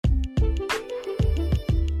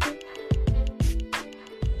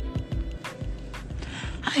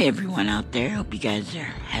Hi everyone out there. Hope you guys are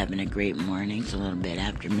having a great morning. It's a little bit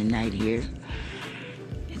after midnight here.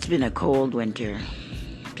 It's been a cold winter.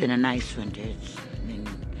 It's been a nice winter. It's been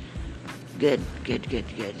good.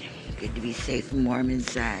 Good to be safe and warm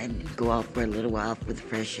inside. Go out for a little while with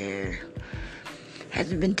fresh air.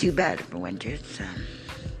 Hasn't been too bad for winter,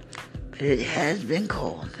 but it has been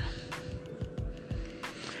cold.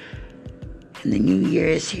 And the new year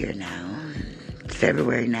is here now. It's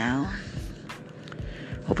February now.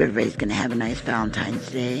 Hope everybody's going to have a nice Valentine's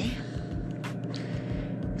Day.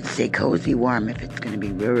 Stay cozy warm if it's going to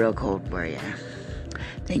be real cold for you.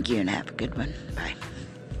 Thank you and have a good one. Bye.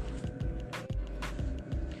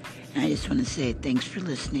 And I just want to say thanks for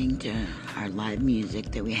listening to our live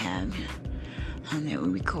music that we have, that we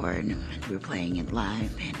record. We're playing it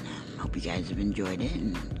live, and hope you guys have enjoyed it.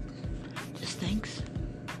 And just thanks.